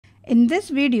In this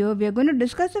video, we are going to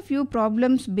discuss a few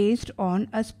problems based on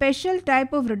a special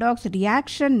type of redox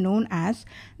reaction known as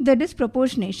the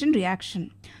disproportionation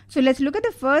reaction. So let's look at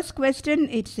the first question.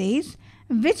 It says,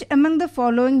 which among the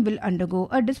following will undergo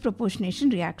a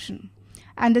disproportionation reaction?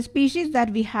 And the species that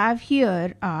we have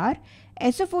here are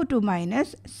SO4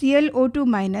 minus, ClO2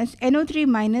 minus, NO3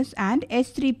 minus and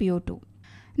H3PO2.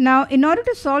 Now, in order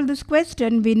to solve this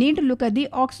question, we need to look at the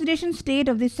oxidation state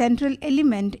of the central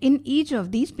element in each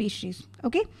of these species.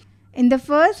 Okay. In the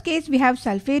first case, we have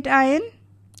sulfate ion,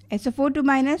 SO4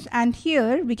 minus, and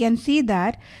here we can see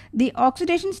that the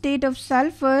oxidation state of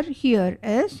sulfur here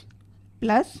is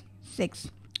plus 6.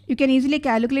 You can easily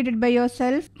calculate it by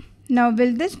yourself. Now,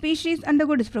 will this species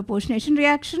undergo disproportionation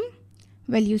reaction?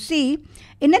 Well, you see,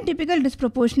 in a typical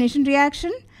disproportionation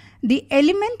reaction, the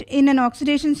element in an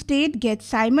oxidation state gets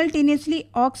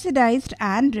simultaneously oxidized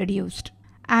and reduced.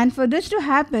 And for this to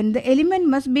happen, the element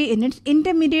must be in its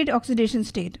intermediate oxidation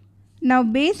state. Now,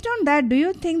 based on that, do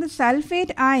you think the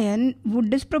sulfate ion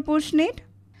would disproportionate?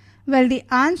 Well, the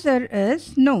answer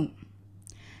is no.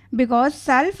 Because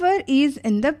sulfur is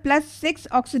in the plus 6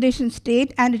 oxidation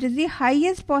state and it is the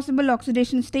highest possible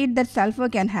oxidation state that sulfur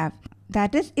can have.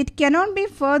 That is, it cannot be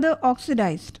further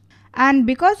oxidized. And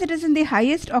because it is in the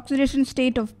highest oxidation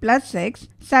state of plus 6,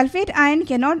 sulfate ion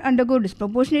cannot undergo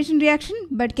disproportionation reaction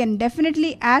but can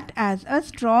definitely act as a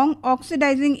strong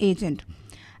oxidizing agent.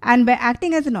 And by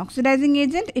acting as an oxidizing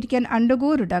agent, it can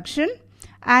undergo reduction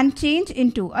and change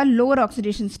into a lower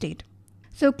oxidation state.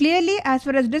 So clearly, as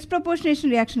far as disproportionation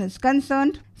reaction is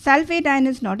concerned, sulfate ion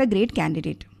is not a great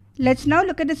candidate. Let's now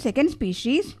look at the second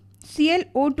species,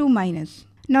 ClO2 minus.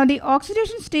 Now, the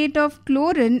oxidation state of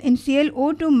chlorine in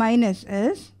ClO2 minus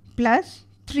is plus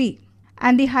 3.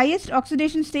 And the highest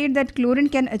oxidation state that chlorine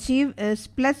can achieve is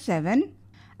plus 7.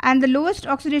 And the lowest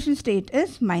oxidation state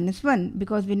is minus 1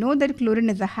 because we know that chlorine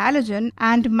is a halogen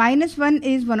and minus 1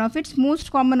 is one of its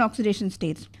most common oxidation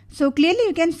states. So clearly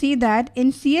you can see that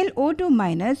in ClO2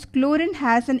 minus, chlorine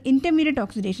has an intermediate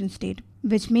oxidation state,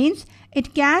 which means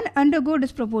it can undergo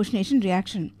disproportionation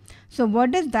reaction. So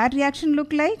what does that reaction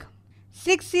look like?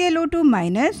 6ClO2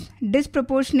 minus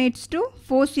disproportionates to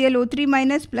 4ClO3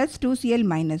 minus plus 2Cl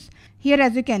minus. Here,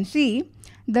 as you can see,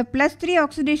 the plus 3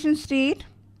 oxidation state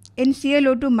in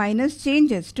ClO2 minus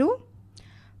changes to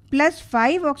plus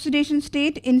 5 oxidation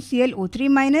state in ClO3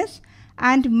 minus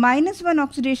and minus 1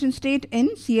 oxidation state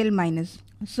in Cl minus.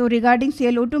 So regarding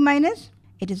ClO2 minus,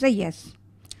 it is a yes.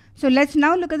 So let's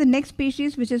now look at the next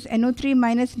species, which is NO3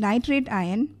 minus nitrate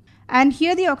ion. And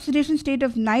here the oxidation state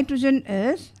of nitrogen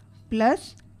is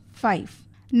plus 5.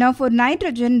 Now for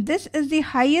nitrogen, this is the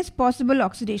highest possible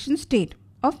oxidation state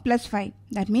of plus 5.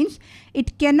 That means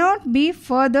it cannot be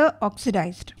further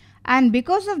oxidized. And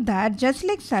because of that, just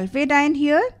like sulfate ion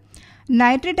here,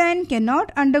 nitrate ion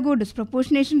cannot undergo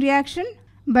disproportionation reaction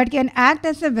but can act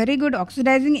as a very good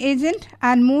oxidizing agent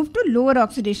and move to lower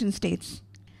oxidation states.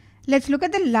 Let's look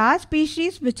at the last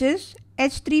species, which is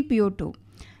H3PO2.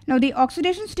 Now the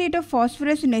oxidation state of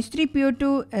phosphorus in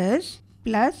H3PO2 is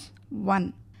plus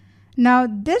 1. Now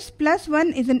this plus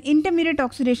 1 is an intermediate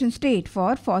oxidation state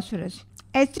for phosphorus.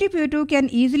 H3PO2 can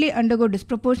easily undergo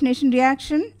disproportionation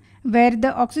reaction where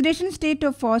the oxidation state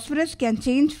of phosphorus can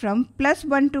change from plus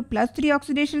 1 to plus 3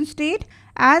 oxidation state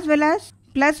as well as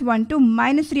plus 1 to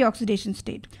minus 3 oxidation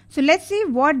state. So let's see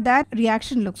what that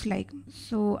reaction looks like.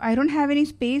 So I don't have any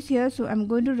space here, so I'm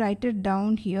going to write it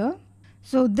down here.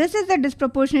 So this is the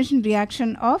disproportionation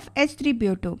reaction of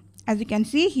H3PO2. As you can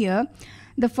see here,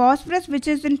 the phosphorus which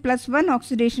is in plus 1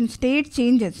 oxidation state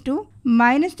changes to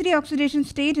minus 3 oxidation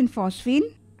state in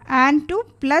phosphine and to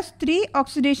plus 3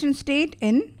 oxidation state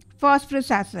in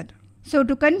phosphorus acid. So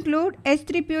to conclude,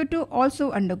 H3PO2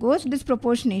 also undergoes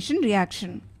disproportionation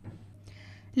reaction.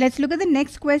 Let's look at the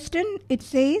next question. It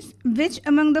says, which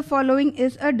among the following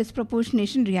is a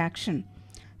disproportionation reaction?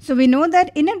 So we know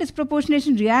that in a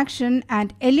disproportionation reaction,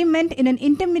 an element in an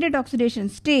intermediate oxidation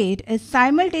state is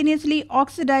simultaneously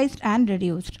oxidized and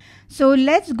reduced. So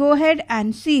let's go ahead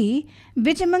and see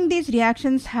which among these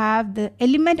reactions have the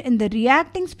element in the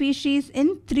reacting species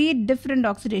in 3 different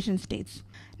oxidation states.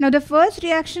 Now the first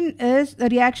reaction is the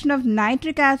reaction of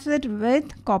nitric acid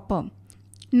with copper.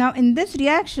 Now in this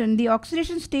reaction, the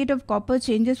oxidation state of copper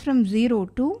changes from 0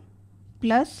 to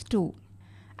plus 2.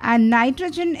 And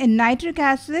nitrogen in nitric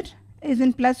acid is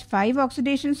in plus 5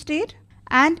 oxidation state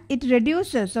and it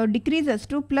reduces or decreases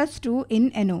to plus 2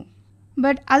 in NO.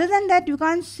 But other than that, you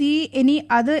can't see any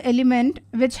other element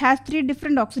which has 3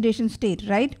 different oxidation state,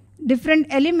 right? Different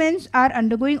elements are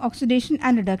undergoing oxidation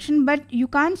and reduction, but you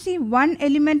can't see one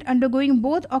element undergoing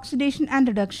both oxidation and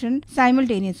reduction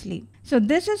simultaneously. So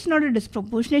this is not a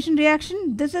disproportionation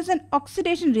reaction. This is an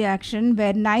oxidation reaction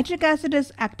where nitric acid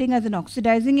is acting as an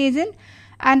oxidizing agent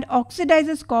and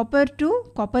oxidizes copper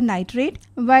to copper nitrate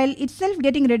while itself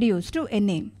getting reduced to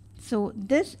Na. So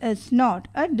this is not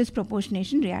a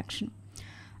disproportionation reaction.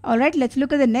 Alright, let's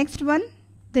look at the next one.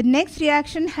 The next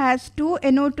reaction has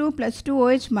 2NO2 plus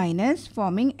 2OH minus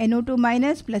forming NO2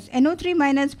 minus plus NO3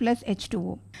 minus plus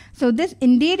H2O. So this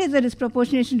indeed is a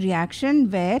disproportionation reaction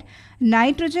where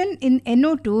nitrogen in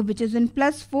NO2, which is in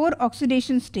plus 4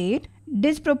 oxidation state,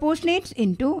 disproportionates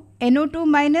into NO2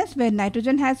 minus where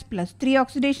nitrogen has plus 3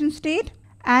 oxidation state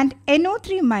and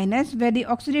NO3 minus where the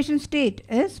oxidation state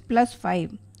is plus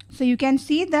 5. So you can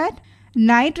see that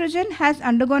nitrogen has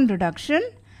undergone reduction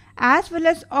as well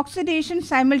as oxidation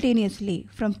simultaneously.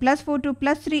 From plus 4 to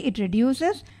plus 3 it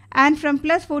reduces, and from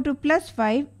plus 4 to plus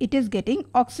 5 it is getting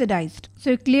oxidized.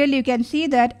 So clearly you can see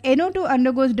that NO2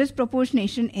 undergoes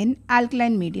disproportionation in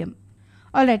alkaline medium.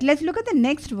 Alright, let's look at the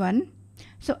next one.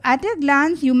 So at a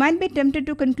glance you might be tempted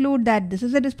to conclude that this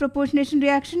is a disproportionation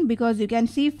reaction because you can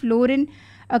see fluorine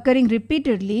occurring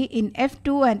repeatedly in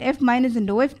F2 and F minus in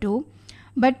OF2,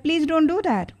 but please don't do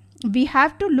that. We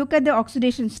have to look at the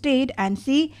oxidation state and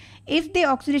see if the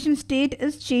oxidation state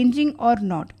is changing or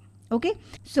not. Okay,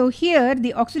 so here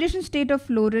the oxidation state of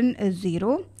fluorine is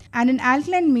 0, and in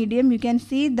alkaline medium you can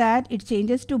see that it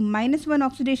changes to -1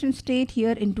 oxidation state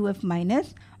here in 2F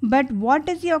minus. But what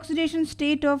is the oxidation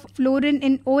state of fluorine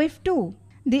in OF2?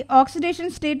 The oxidation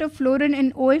state of fluorine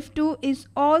in OF2 is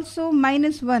also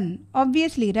 -1,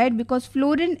 obviously, right, because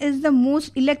fluorine is the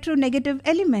most electronegative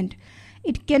element.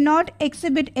 It cannot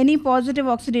exhibit any positive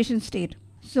oxidation state.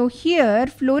 So here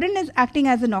fluorine is acting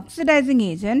as an oxidizing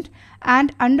agent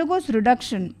and undergoes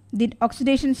reduction. The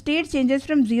oxidation state changes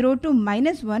from 0 to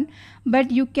 -1, but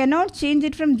you cannot change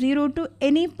it from 0 to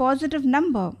any positive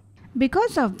number.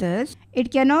 Because of this,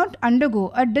 it cannot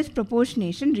undergo a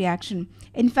disproportionation reaction.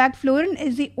 In fact, fluorine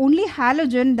is the only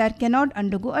halogen that cannot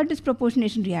undergo a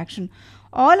disproportionation reaction.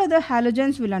 All other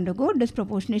halogens will undergo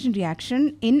disproportionation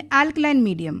reaction in alkaline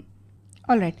medium.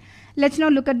 Alright, let's now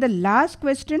look at the last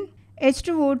question.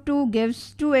 H2O2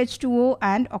 gives 2H2O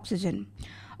and oxygen.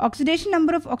 Oxidation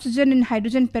number of oxygen in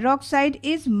hydrogen peroxide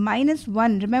is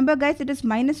 -1. Remember guys, it is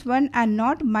 -1 and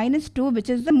not -2, which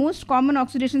is the most common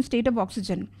oxidation state of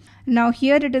oxygen. Now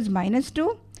here it is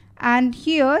 -2 and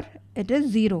here it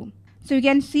is 0. So you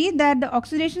can see that the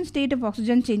oxidation state of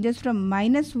oxygen changes from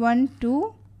 -1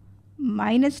 to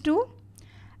 -2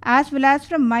 as well as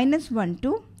from -1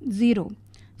 to 0.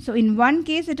 So in one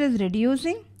case it is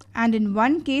reducing and in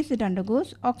one case it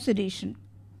undergoes oxidation.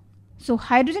 So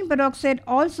hydrogen peroxide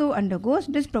also undergoes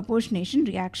disproportionation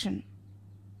reaction.